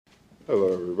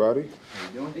Hello, everybody. How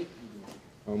you doing?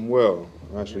 I'm well.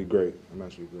 I'm actually great.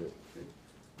 Good.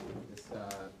 This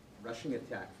rushing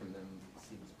attack from them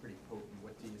seems pretty potent.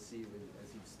 What do you see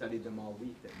as you've studied them all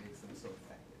week that makes them so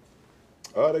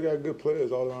effective? They got good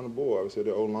players all around the board. I would say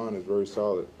their O-line is very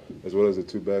solid, as well as the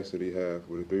two backs that he have,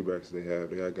 or the three backs they have.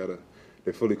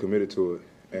 They're fully committed to it,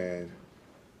 and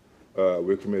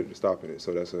we're committed to stopping it.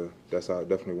 So that's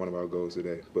definitely one of our goals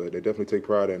today. But they definitely take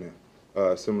pride in it,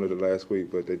 similar to last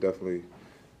week. But they definitely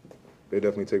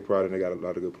take pride, and they got a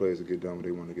lot of good players to get done what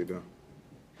they want to get done.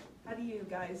 How do you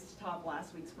guys top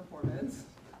last week's performance?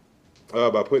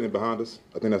 By putting it behind us.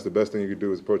 I think that's the best thing you could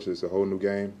do is approach it as a whole new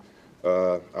game.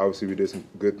 Obviously, we did some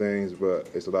good things, but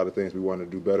it's a lot of things we want to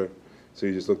do better. So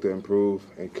you just look to improve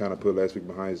and kind of put last week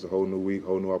behind us, a whole new week,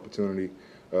 whole new opportunity.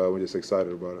 We're just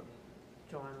excited about it.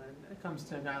 John, when it comes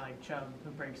to a guy like Chubb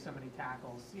who breaks so many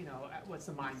tackles, what's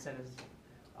the mindset is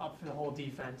up for the whole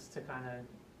defense to kind of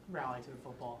rally to the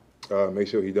football? Make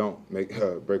sure he don't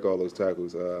break all those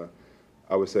tackles.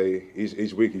 I would say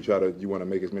each week you want to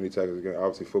make as many tackles again.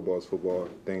 Obviously, football is football;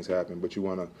 things happen, but you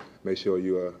want to make sure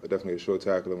you are definitely a short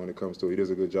tackler when it comes to it. He does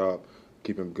a good job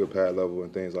keeping good pad level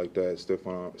and things like that. Stiff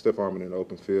arming in the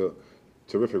open field.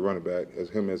 Terrific running back, as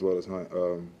him as well as Hunt.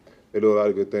 They do a lot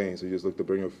of good things. So you just look to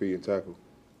bring your feet and tackle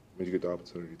when you get the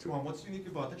opportunity to. Well, what's unique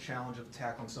about the challenge of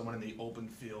tackling someone in the open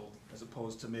field as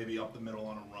opposed to maybe up the middle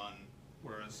on a run,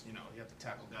 whereas you have to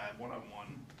tackle a guy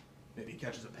one-on-one, maybe he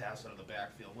catches a pass out of the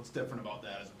backfield. What's different about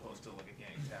that as opposed to like a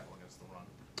gang tackle against the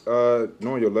run?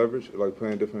 Knowing your leverage, like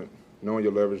playing different, knowing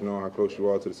your leverage, knowing how close you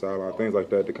are to the sideline, things like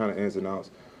that, the kind of ins and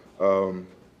outs.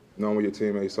 Knowing where your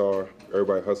teammates are,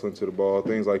 everybody hustling to the ball,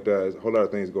 things like that. There's a whole lot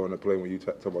of things going into play when you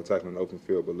talk about tackling the open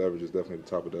field, but leverage is definitely at the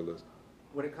top of that list.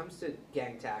 When it comes to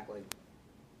gang tackling,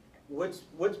 what's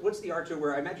the art to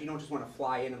where I imagine you don't just want to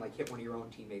fly in and like hit one of your own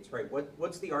teammates, right?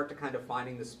 What's the art to kind of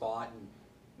finding the spot and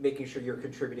making sure you're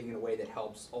contributing in a way that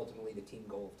helps ultimately the team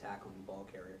goal of tackling the ball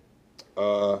carrier?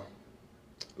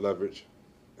 Leverage,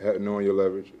 knowing your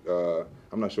leverage.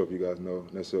 I'm not sure if you guys know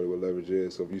necessarily what leverage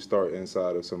is. So if you start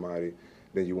inside of somebody,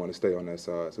 then you want to stay on that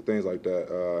side. So things like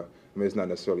that. It's not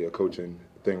necessarily a coaching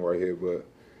thing right here, but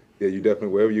yeah, you definitely,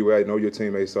 wherever you at, know your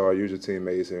teammates are, use your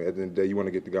teammates, and at the end of the day, you want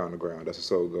to get the guy on the ground. That's the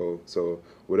sole goal. So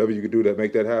whatever you can do to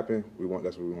make that happen,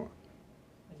 that's what we want.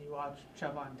 As you watch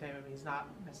Chubb on tape, he's not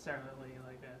necessarily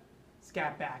like a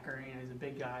scat backer. He's a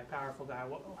big guy, powerful guy.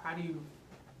 How do you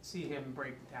see him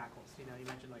break the tackles? You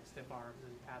mentioned like stiff arms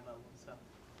and pad level and stuff.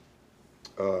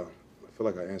 I feel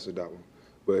like I answered that one,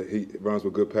 but he runs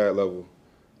with good pad level.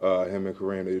 Him and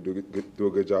Kareem, they do a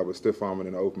good job of stiff arming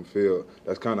in the open field.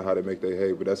 That's kind of how they make their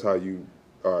hay, but that's how you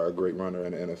are a great runner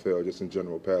in the NFL. Just in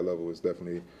general, pad level is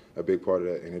definitely a big part of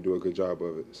that, and they do a good job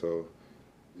of it. So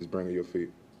just bringing your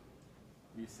feet.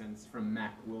 You sense from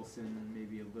Mack Wilson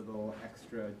maybe a little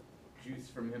extra juice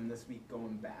from him this week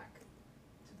going back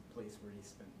to the place where he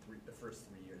spent the first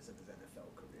 3 years of his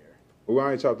NFL career? Well,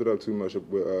 I ain't chopped it up too much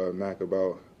with Mack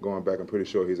about going back. I'm pretty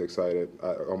sure he's excited.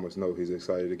 I almost know he's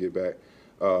excited to get back.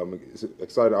 It's an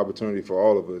exciting opportunity for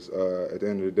all of us. At the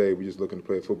end of the day, we're just looking to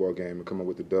play a football game and come up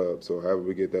with the dub. So however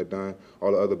we get that done,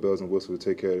 all the other bells and whistles will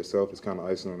take care of itself. It's kind of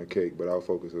icing on the cake, but our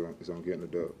focus is on getting the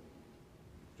dub.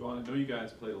 John, I know you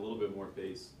guys played a little bit more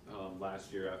base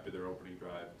last year after their opening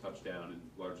drive, touchdown, and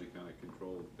largely kind of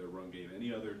controlled their run game.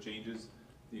 Any other changes?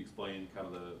 Can you explain kind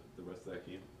of the rest of that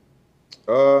game?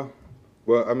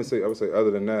 Well, I would say other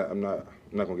than that, I'm not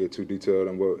gonna get too detailed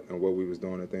on what we was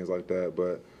doing and things like that.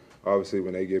 But obviously,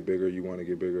 when they get bigger, you want to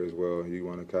get bigger as well. You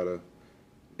want to kind of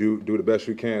do the best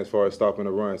you can as far as stopping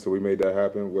the run. So we made that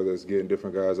happen, whether it's getting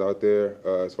different guys out there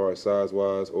as far as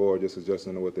size-wise or just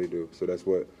adjusting to what they do. So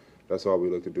that's all we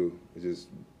look to do, is just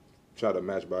try to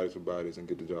match bodies with bodies and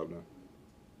get the job done.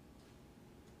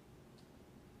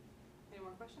 Any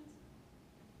more questions?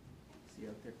 See you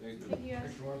out there.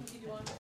 Thank you.